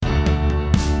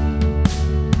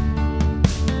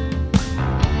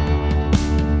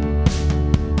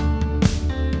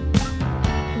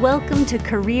Welcome to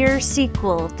Career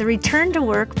Sequel, the Return to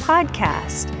Work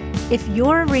podcast. If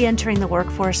you're re-entering the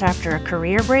workforce after a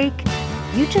career break,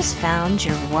 you just found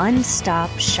your one-stop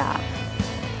shop.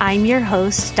 I'm your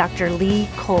host, Dr. Lee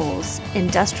Coles,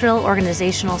 industrial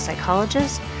organizational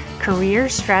psychologist, career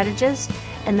strategist,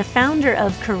 and the founder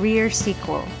of Career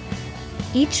Sequel.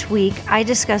 Each week, I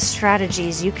discuss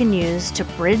strategies you can use to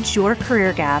bridge your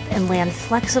career gap and land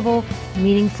flexible,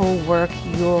 meaningful work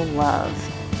you'll love.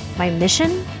 My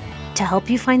mission? To help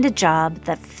you find a job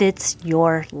that fits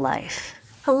your life.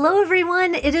 Hello,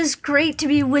 everyone. It is great to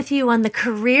be with you on the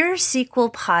Career Sequel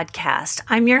podcast.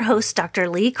 I'm your host, Dr.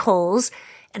 Lee Coles,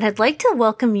 and I'd like to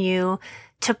welcome you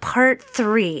to part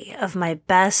 3 of my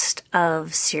Best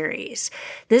of series.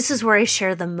 This is where I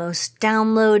share the most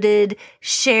downloaded,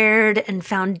 shared, and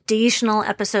foundational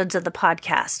episodes of the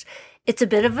podcast. It's a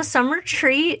bit of a summer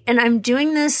treat, and I'm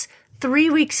doing this 3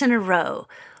 weeks in a row.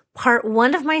 Part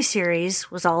 1 of my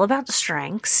series was all about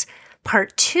strengths.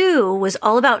 Part 2 was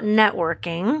all about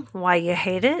networking, why you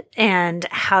hate it, and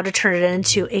how to turn it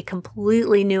into a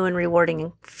completely new and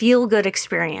rewarding feel-good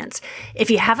experience. If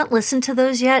you haven't listened to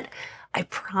those yet, I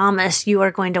promise you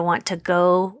are going to want to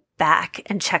go back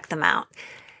and check them out.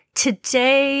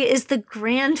 Today is the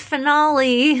grand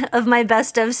finale of my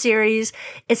Best of series.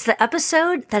 It's the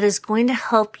episode that is going to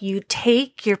help you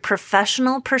take your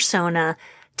professional persona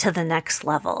to the next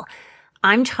level.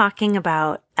 I'm talking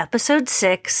about episode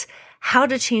 6, how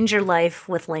to change your life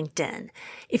with LinkedIn.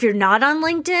 If you're not on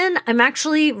LinkedIn, I'm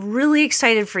actually really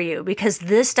excited for you because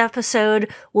this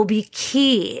episode will be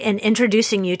key in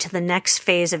introducing you to the next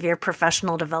phase of your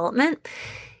professional development.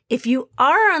 If you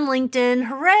are on LinkedIn,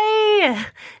 hooray!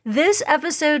 This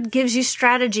episode gives you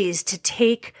strategies to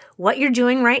take what you're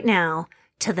doing right now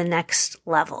to the next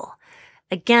level.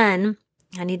 Again,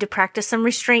 I need to practice some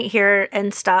restraint here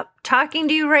and stop talking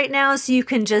to you right now so you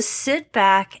can just sit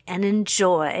back and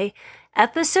enjoy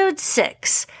episode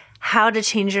 6, How to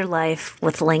Change Your Life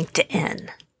with LinkedIn.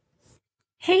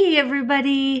 Hey,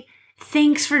 everybody.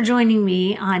 Thanks for joining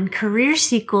me on Career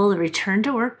Sequel, the Return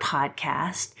to Work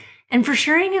podcast, and for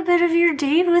sharing a bit of your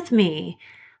day with me.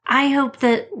 I hope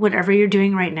that whatever you're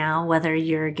doing right now, whether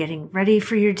you're getting ready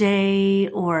for your day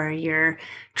or you're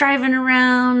driving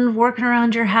around, working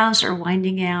around your house, or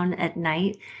winding down at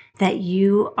night, that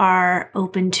you are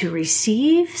open to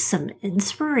receive some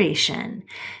inspiration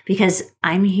because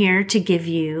I'm here to give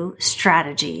you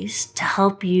strategies to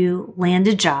help you land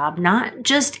a job, not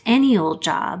just any old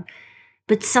job,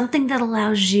 but something that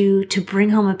allows you to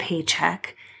bring home a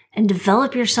paycheck and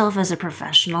develop yourself as a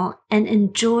professional and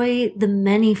enjoy the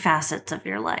many facets of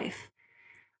your life.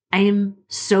 I am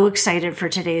so excited for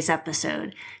today's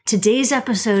episode. Today's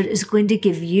episode is going to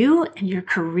give you and your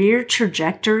career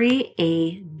trajectory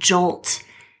a jolt.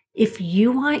 If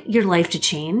you want your life to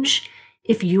change,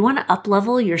 if you want to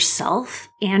uplevel yourself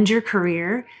and your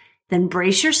career, then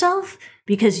brace yourself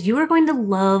because you are going to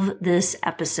love this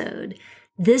episode.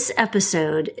 This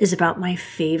episode is about my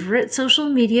favorite social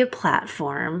media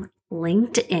platform,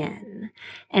 LinkedIn,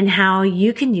 and how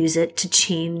you can use it to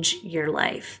change your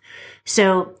life.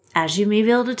 So, as you may be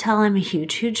able to tell, I'm a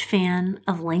huge fan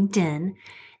of LinkedIn.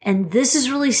 And this is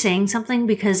really saying something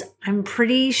because I'm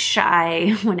pretty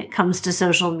shy when it comes to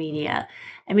social media.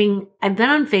 I mean, I've been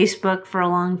on Facebook for a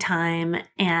long time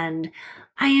and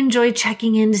I enjoy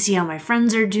checking in to see how my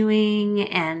friends are doing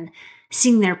and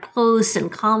seeing their posts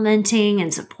and commenting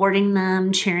and supporting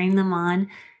them, cheering them on.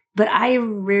 But I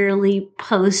rarely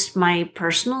post my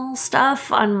personal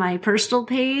stuff on my personal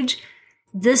page.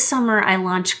 This summer, I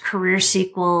launched Career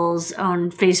Sequel's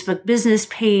own Facebook business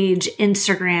page,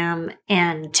 Instagram,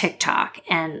 and TikTok.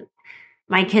 And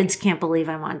my kids can't believe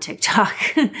I'm on TikTok.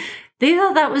 They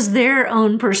thought that was their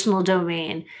own personal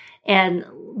domain.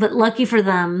 But lucky for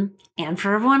them and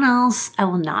for everyone else, I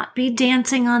will not be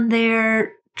dancing on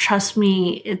there. Trust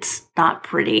me, it's not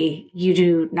pretty. You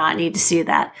do not need to see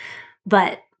that.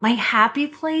 But my happy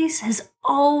place has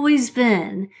always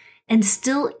been and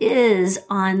still is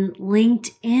on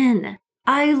LinkedIn.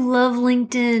 I love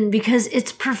LinkedIn because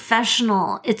it's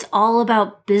professional. It's all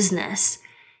about business.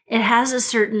 It has a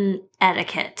certain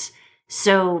etiquette.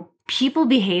 So people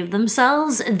behave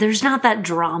themselves and there's not that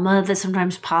drama that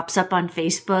sometimes pops up on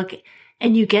Facebook.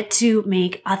 And you get to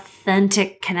make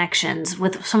authentic connections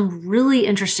with some really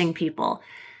interesting people.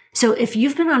 So if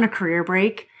you've been on a career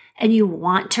break and you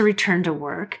want to return to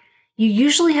work, you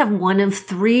usually have one of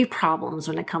 3 problems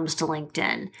when it comes to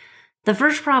LinkedIn. The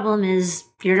first problem is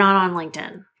you're not on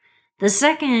LinkedIn. The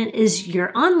second is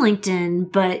you're on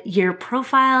LinkedIn, but your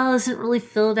profile isn't really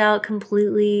filled out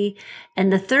completely.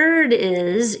 And the third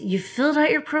is you filled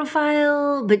out your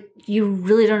profile, but you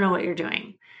really don't know what you're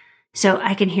doing. So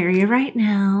I can hear you right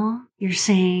now. You're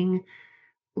saying,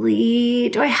 Lee,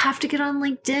 do I have to get on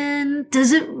LinkedIn?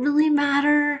 Does it really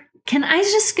matter? Can I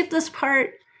just skip this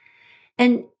part?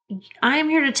 And I'm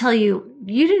here to tell you,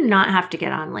 you do not have to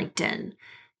get on LinkedIn.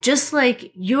 Just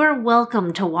like you're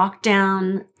welcome to walk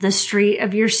down the street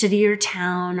of your city or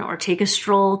town or take a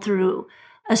stroll through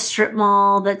a strip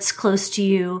mall that's close to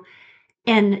you,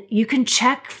 and you can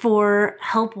check for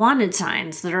help wanted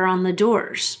signs that are on the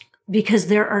doors because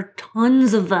there are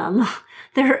tons of them.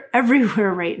 They're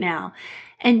everywhere right now.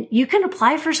 And you can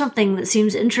apply for something that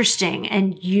seems interesting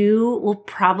and you will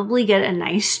probably get a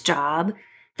nice job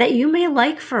that you may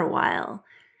like for a while.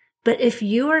 But if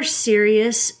you are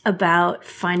serious about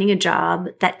finding a job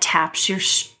that taps your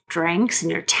strengths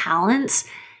and your talents,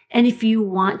 and if you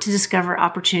want to discover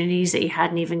opportunities that you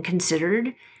hadn't even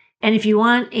considered, and if you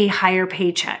want a higher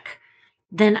paycheck,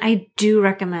 then I do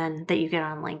recommend that you get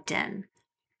on LinkedIn.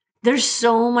 There's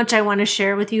so much I want to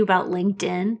share with you about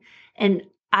LinkedIn, and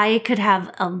I could have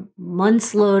a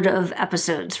month's load of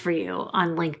episodes for you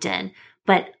on LinkedIn,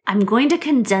 but I'm going to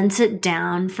condense it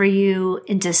down for you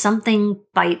into something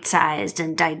bite-sized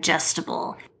and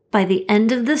digestible. By the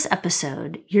end of this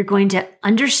episode, you're going to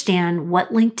understand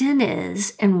what LinkedIn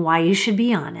is and why you should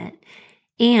be on it.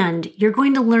 And you're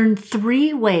going to learn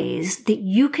 3 ways that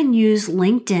you can use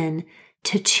LinkedIn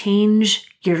to change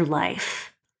your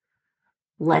life.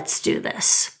 Let's do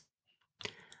this.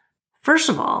 First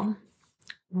of all,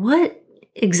 what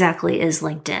exactly is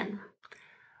LinkedIn?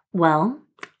 Well,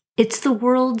 it's the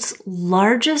world's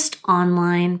largest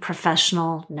online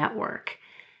professional network.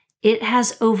 It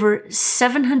has over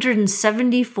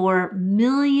 774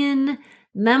 million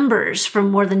members from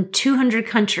more than 200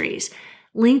 countries.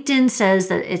 LinkedIn says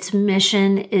that its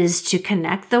mission is to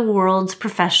connect the world's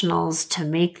professionals to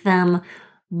make them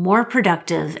more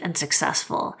productive and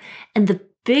successful. And the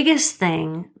biggest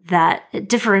thing that it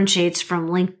differentiates from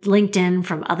LinkedIn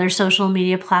from other social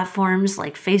media platforms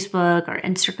like Facebook or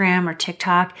Instagram or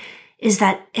TikTok is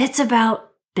that it's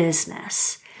about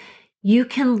business. You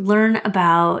can learn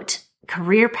about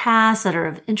career paths that are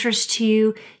of interest to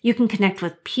you. You can connect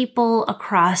with people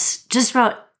across just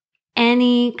about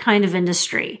any kind of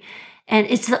industry. And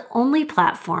it's the only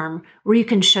platform where you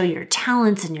can show your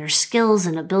talents and your skills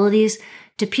and abilities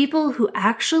to people who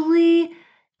actually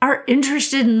are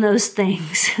interested in those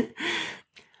things.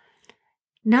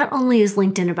 Not only is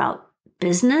LinkedIn about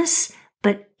business,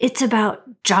 but it's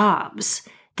about jobs.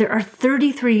 There are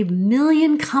 33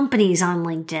 million companies on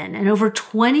LinkedIn and over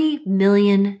 20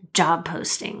 million job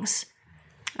postings.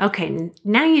 Okay,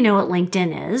 now you know what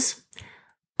LinkedIn is.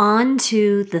 On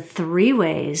to the 3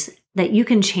 ways that you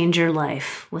can change your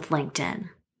life with LinkedIn.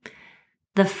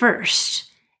 The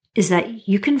first is that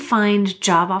you can find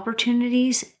job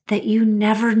opportunities that you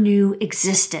never knew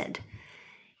existed.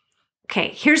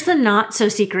 Okay, here's the not so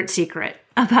secret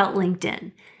about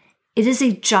LinkedIn. It is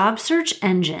a job search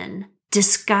engine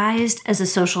disguised as a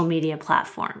social media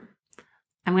platform.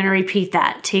 I'm going to repeat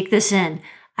that. Take this in.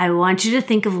 I want you to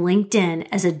think of LinkedIn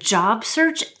as a job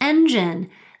search engine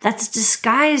that's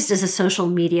disguised as a social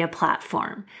media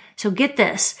platform. So get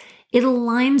this. It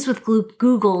aligns with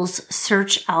Google's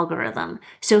search algorithm.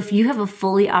 So if you have a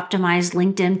fully optimized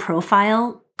LinkedIn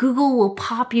profile, Google will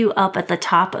pop you up at the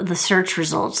top of the search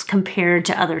results compared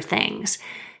to other things.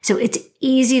 So it's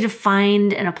easy to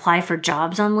find and apply for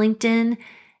jobs on LinkedIn,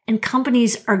 and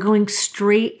companies are going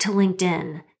straight to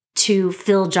LinkedIn to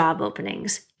fill job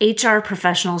openings. HR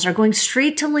professionals are going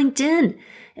straight to LinkedIn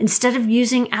instead of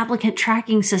using applicant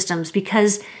tracking systems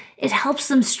because it helps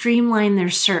them streamline their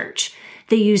search.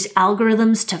 They use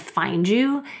algorithms to find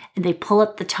you, and they pull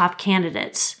up the top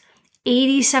candidates.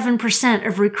 87%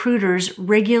 of recruiters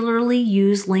regularly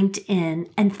use LinkedIn,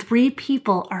 and 3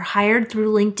 people are hired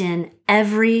through LinkedIn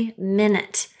every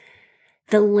minute.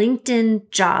 The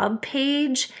LinkedIn job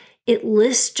page, it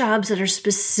lists jobs that are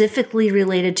specifically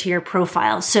related to your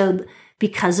profile. So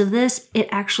because of this, it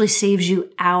actually saves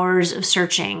you hours of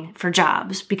searching for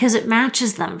jobs because it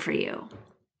matches them for you.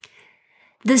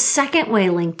 The second way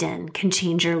LinkedIn can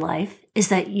change your life is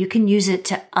that you can use it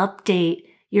to update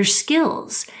your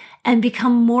skills and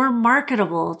become more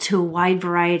marketable to a wide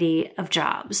variety of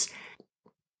jobs.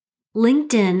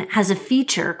 LinkedIn has a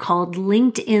feature called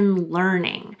LinkedIn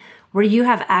Learning, where you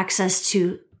have access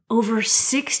to over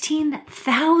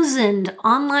 16,000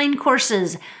 online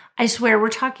courses. I swear, we're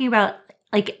talking about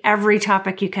like every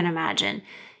topic you can imagine.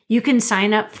 You can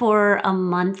sign up for a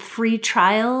month free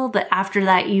trial, but after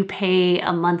that, you pay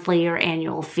a monthly or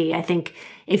annual fee. I think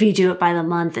if you do it by the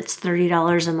month, it's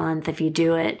 $30 a month. If you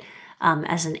do it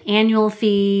as an annual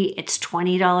fee, it's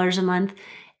 $20 a month.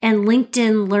 And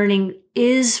LinkedIn Learning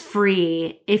is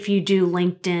free if you do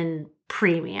LinkedIn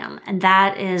Premium. And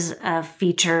that is a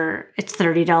feature. It's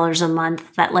 $30 a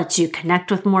month that lets you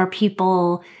connect with more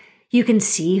people. You can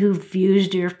see who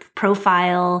viewed your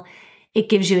profile. It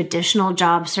gives you additional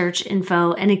job search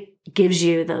info, and it gives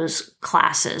you those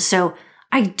classes. So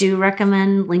I do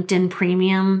recommend LinkedIn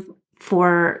Premium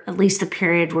for at least the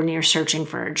period when you're searching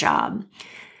for a job.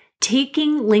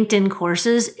 Taking LinkedIn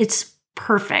courses, it's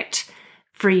perfect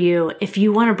for you if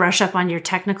you want to brush up on your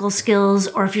technical skills,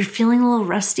 or if you're feeling a little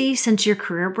rusty since your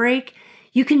career break.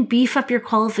 You can beef up your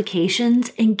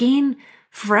qualifications and gain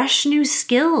fresh new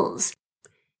skills.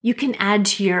 You can add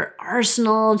to your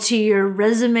arsenal, to your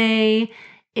resume.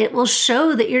 It will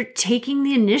show that you're taking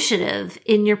the initiative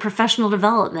in your professional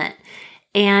development.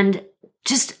 And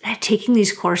just taking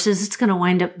these courses, it's going to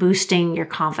wind up boosting your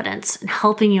confidence and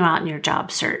helping you out in your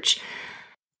job search.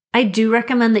 I do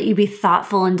recommend that you be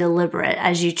thoughtful and deliberate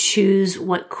as you choose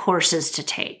what courses to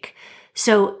take.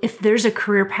 So if there's a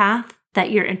career path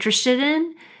that you're interested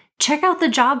in, check out the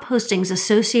job postings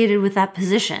associated with that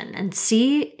position and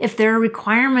see if there are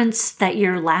requirements that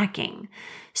you're lacking.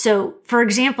 So, for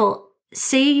example,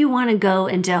 say you want to go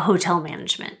into hotel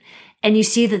management and you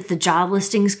see that the job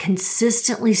listings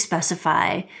consistently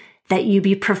specify that you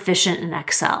be proficient in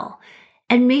Excel.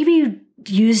 And maybe you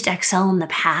used Excel in the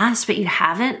past, but you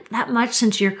haven't that much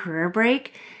since your career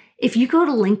break. If you go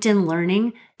to LinkedIn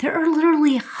Learning, there are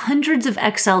literally hundreds of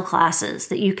Excel classes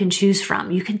that you can choose from.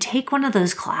 You can take one of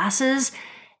those classes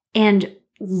and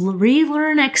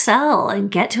relearn Excel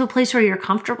and get to a place where you're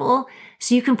comfortable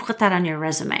so you can put that on your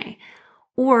resume.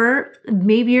 Or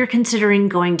maybe you're considering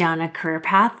going down a career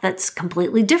path that's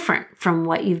completely different from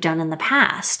what you've done in the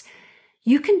past.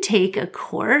 You can take a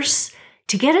course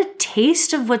to get a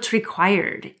taste of what's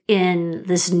required in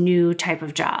this new type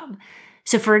of job.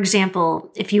 So for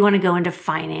example, if you want to go into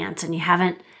finance and you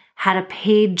haven't had a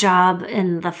paid job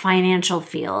in the financial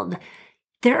field,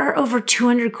 there are over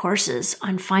 200 courses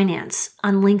on finance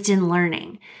on LinkedIn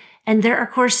Learning. And there are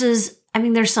courses,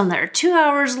 there's some that are 2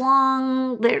 hours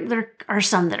long. There are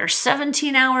some that are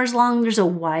 17 hours long. There's a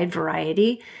wide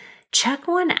variety. Check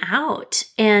one out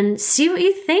and see what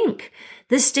you think.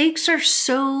 The stakes are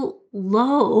so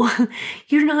low.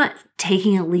 You're not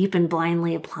taking a leap and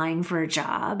blindly applying for a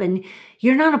job, and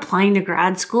you're not applying to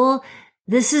grad school.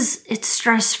 It's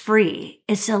stress-free.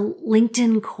 It's a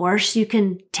LinkedIn course you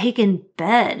can take in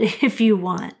bed if you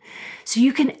want. So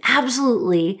you can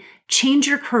absolutely change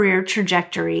your career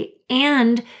trajectory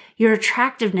and your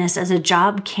attractiveness as a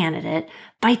job candidate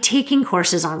by taking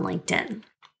courses on LinkedIn.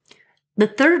 The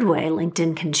third way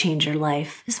LinkedIn can change your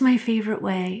life is my favorite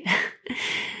way.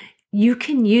 You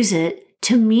can use it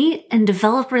to meet and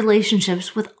develop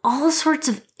relationships with all sorts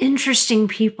of interesting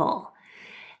people.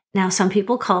 Now, some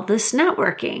people call this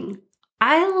networking.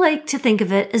 I like to think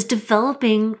of it as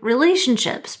developing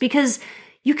relationships because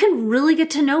you can really get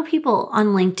to know people on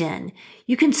LinkedIn.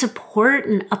 You can support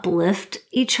and uplift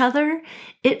each other.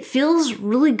 It feels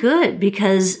really good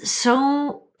because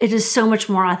it is so much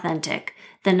more authentic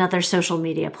than other social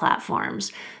media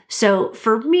platforms. So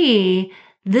for me,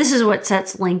 this is what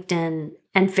sets LinkedIn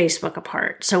and Facebook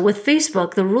apart. So with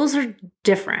Facebook, the rules are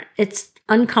different. It's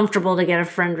uncomfortable to get a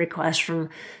friend request from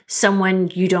someone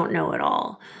you don't know at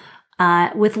all.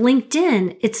 With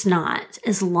LinkedIn, it's not,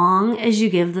 as long as you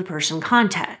give the person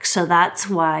context. So that's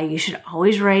why you should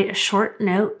always write a short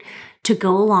note to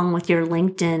go along with your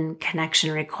LinkedIn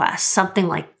connection request, something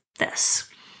like this.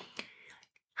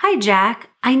 Hi, Jack.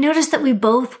 I noticed that we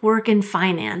both work in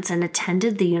finance and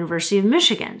attended the University of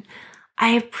Michigan.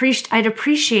 I'd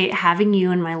appreciate having you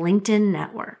in my LinkedIn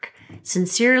network.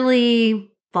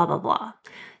 Sincerely, blah, blah, blah.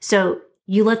 So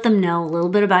you let them know a little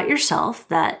bit about yourself,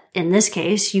 that in this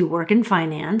case, you work in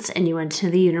finance and you went to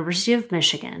the University of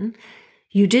Michigan.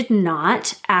 You did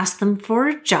not ask them for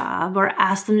a job or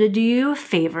ask them to do you a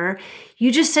favor.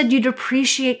 You just said you'd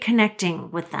appreciate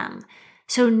connecting with them.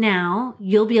 So now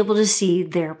you'll be able to see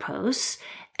their posts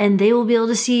and they will be able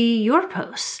to see your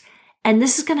posts. And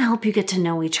this is going to help you get to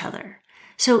know each other.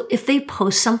 So if they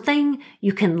post something,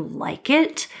 you can like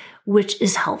it, which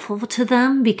is helpful to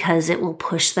them because it will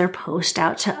push their post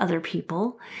out to other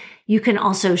people. You can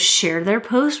also share their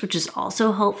post, which is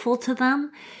also helpful to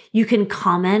them. You can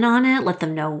comment on it, let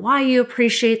them know why you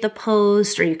appreciate the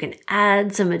post, or you can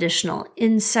add some additional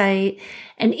insight.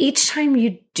 And each time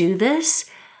you do this,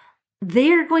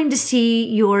 they're going to see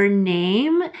your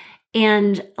name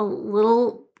and a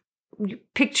little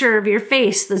picture of your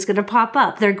face that's going to pop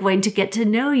up. They're going to get to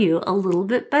know you a little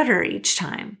bit better each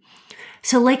time.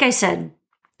 So like I said,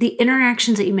 the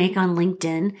interactions that you make on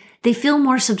LinkedIn, they feel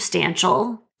more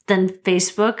substantial than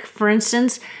Facebook, for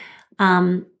instance.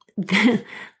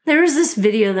 there was this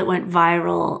video that went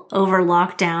viral over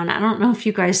lockdown. I don't know if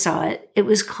you guys saw it. It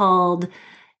was called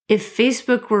If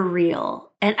Facebook Were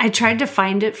Real. And I tried to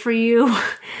find it for you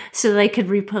so that I could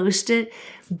repost it.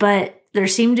 But there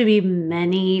seemed to be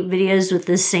many videos with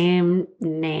the same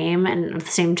name and the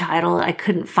same title. I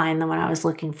couldn't find the one I was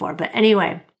looking for. But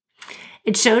anyway,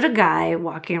 it showed a guy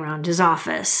walking around his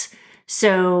office.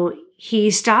 So he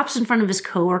stops in front of his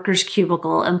coworker's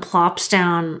cubicle and plops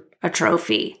down a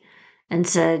trophy and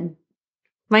said,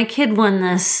 "My kid won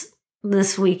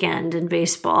this weekend in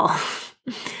baseball,"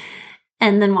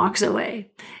 and then walks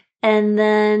away. And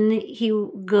then he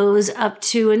goes up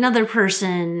to another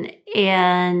person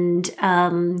and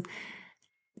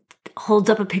holds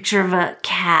up a picture of a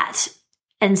cat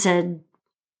and said,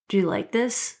 "Do you like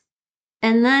this?"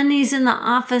 And then he's in the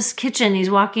office kitchen. He's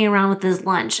walking around with his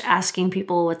lunch, asking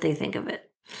people what they think of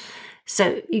it.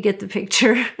 So you get the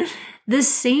picture.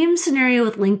 This same scenario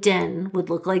with LinkedIn would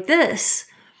look like this.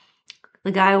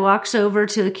 The guy walks over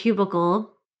to the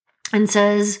cubicle and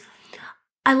says,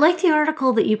 "I like the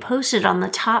article that you posted on the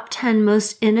top 10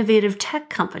 most innovative tech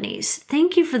companies.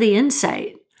 Thank you for the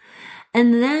insight."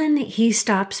 And then he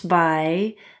stops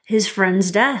by his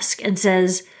friend's desk and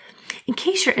says, "In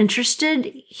case you're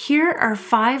interested, here are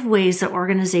 5 ways that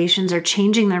organizations are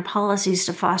changing their policies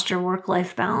to foster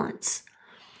work-life balance."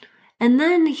 And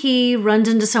then he runs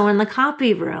into someone in the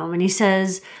copy room and he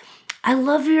says, "I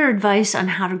love your advice on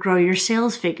how to grow your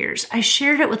sales figures. I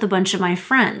shared it with a bunch of my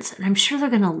friends, and I'm sure they're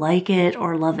going to like it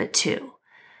or love it too."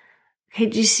 Okay,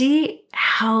 do you see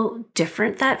how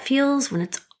different that feels when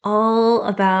it's all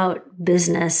about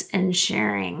business and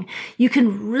sharing? You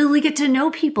can really get to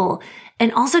know people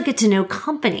and also get to know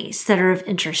companies that are of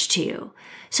interest to you.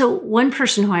 So one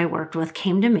person who I worked with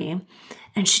came to me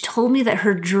and she told me that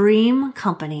her dream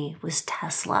company was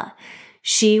Tesla.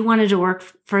 She wanted to work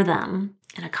for them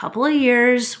in a couple of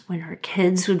years when her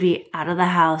kids would be out of the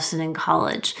house and in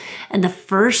college. And the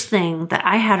first thing that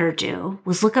I had her do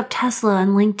was look up Tesla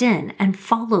on LinkedIn and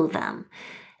follow them.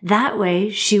 That way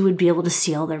she would be able to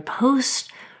see all their posts,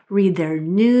 read their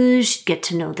news, get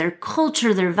to know their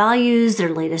culture, their values,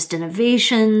 their latest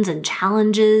innovations and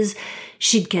challenges.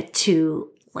 She'd get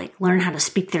to learn how to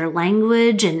speak their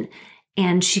language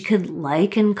and she could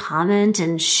like and comment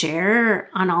and share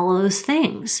on all of those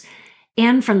things.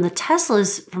 And from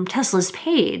Tesla's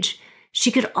page, she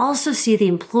could also see the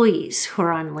employees who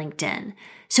are on LinkedIn.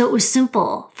 So it was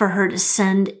simple for her to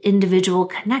send individual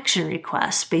connection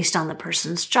requests based on the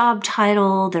person's job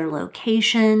title, their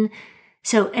location.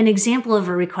 So an example of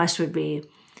a request would be,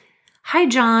 "Hi,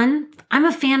 John. I'm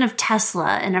a fan of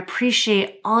Tesla and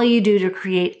appreciate all you do to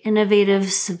create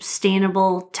innovative,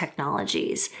 sustainable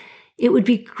technologies. It would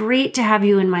be great to have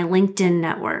you in my LinkedIn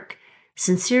network.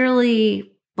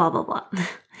 Sincerely, blah, blah, blah."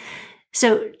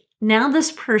 So now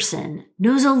this person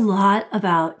knows a lot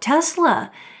about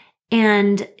Tesla,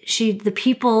 and the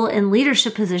people in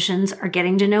leadership positions are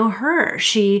getting to know her.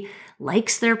 She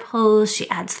likes their posts. She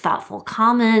adds thoughtful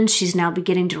comments. She's now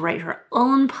beginning to write her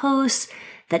own posts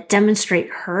that demonstrate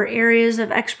her areas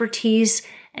of expertise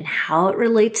and how it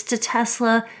relates to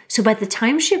Tesla. So by the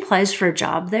time she applies for a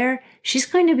job there, she's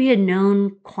going to be a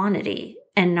known quantity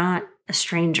and not a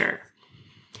stranger.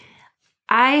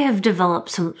 I have developed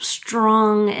some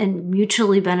strong and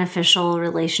mutually beneficial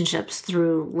relationships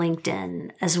through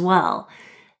LinkedIn as well.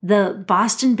 The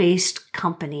Boston-based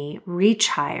company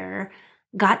ReachHire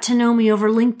got to know me over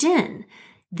LinkedIn.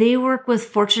 They work with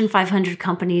Fortune 500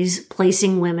 companies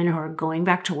placing women who are going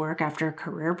back to work after a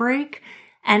career break.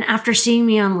 And after seeing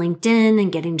me on LinkedIn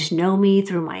and getting to know me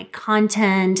through my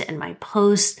content and my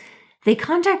posts, they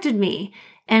contacted me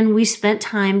and we spent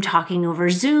time talking over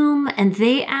Zoom, and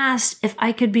they asked if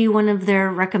I could be one of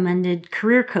their recommended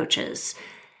career coaches.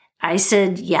 I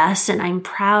said yes, and I'm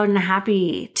proud and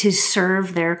happy to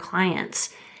serve their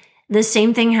clients. The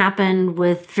same thing happened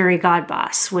with Fairy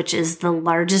Godboss, which is the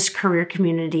largest career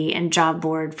community and job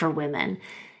board for women.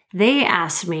 They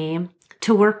asked me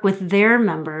to work with their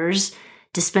members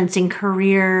dispensing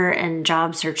career and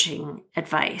job searching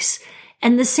advice.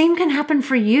 And the same can happen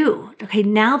for you. Okay,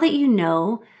 now that you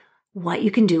know what you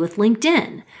can do with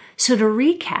LinkedIn. So to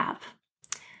recap,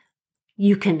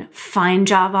 you can find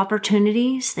job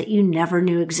opportunities that you never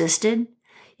knew existed.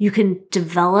 You can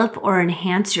develop or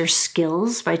enhance your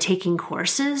skills by taking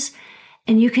courses.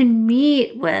 And you can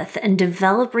meet with and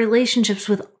develop relationships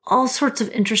with all sorts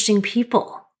of interesting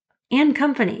people and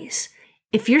companies.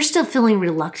 If you're still feeling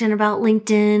reluctant about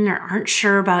LinkedIn or aren't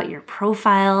sure about your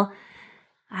profile,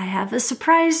 I have a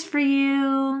surprise for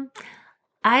you.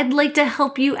 I'd like to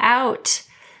help you out.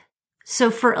 So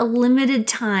for a limited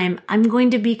time, I'm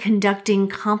going to be conducting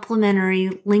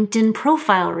complimentary LinkedIn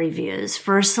profile reviews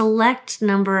for a select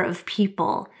number of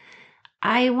people.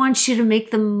 I want you to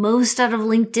make the most out of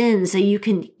LinkedIn so you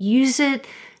can use it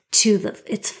to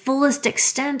its fullest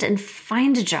extent and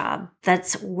find a job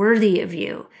that's worthy of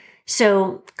you.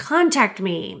 So contact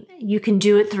me. You can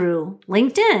do it through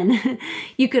LinkedIn.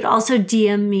 You could also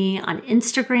DM me on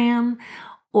Instagram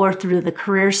or through the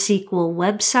Career Sequel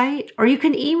website, or you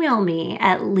can email me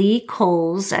at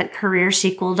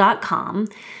leekoles@careersequel.com.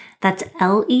 That's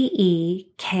LEEKOLES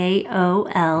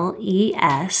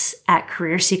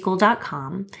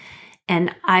 @careersequel.com.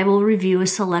 And I will review a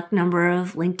select number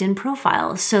of LinkedIn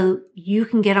profiles so you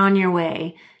can get on your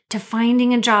way to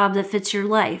finding a job that fits your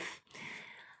life.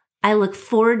 I look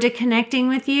forward to connecting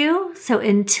with you. So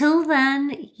until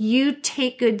then, you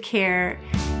take good care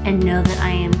and know that I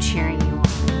am cheering you on.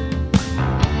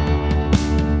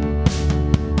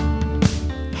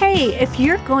 Hey, if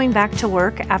you're going back to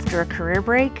work after a career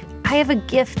break, I have a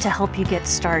gift to help you get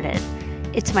started.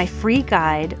 It's my free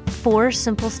guide, 4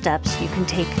 simple steps you can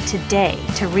take today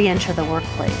to re-enter the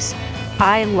workplace.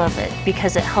 I love it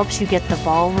because it helps you get the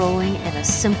ball rolling in a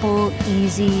simple,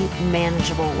 easy,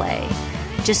 manageable way.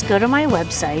 Just go to my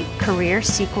website,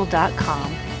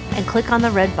 careersequel.com, and click on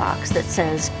the red box that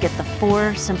says Get the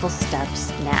 4 Simple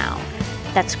Steps Now.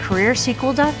 That's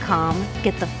careersequel.com.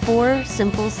 Get the 4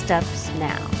 simple steps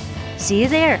now. See you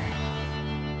there.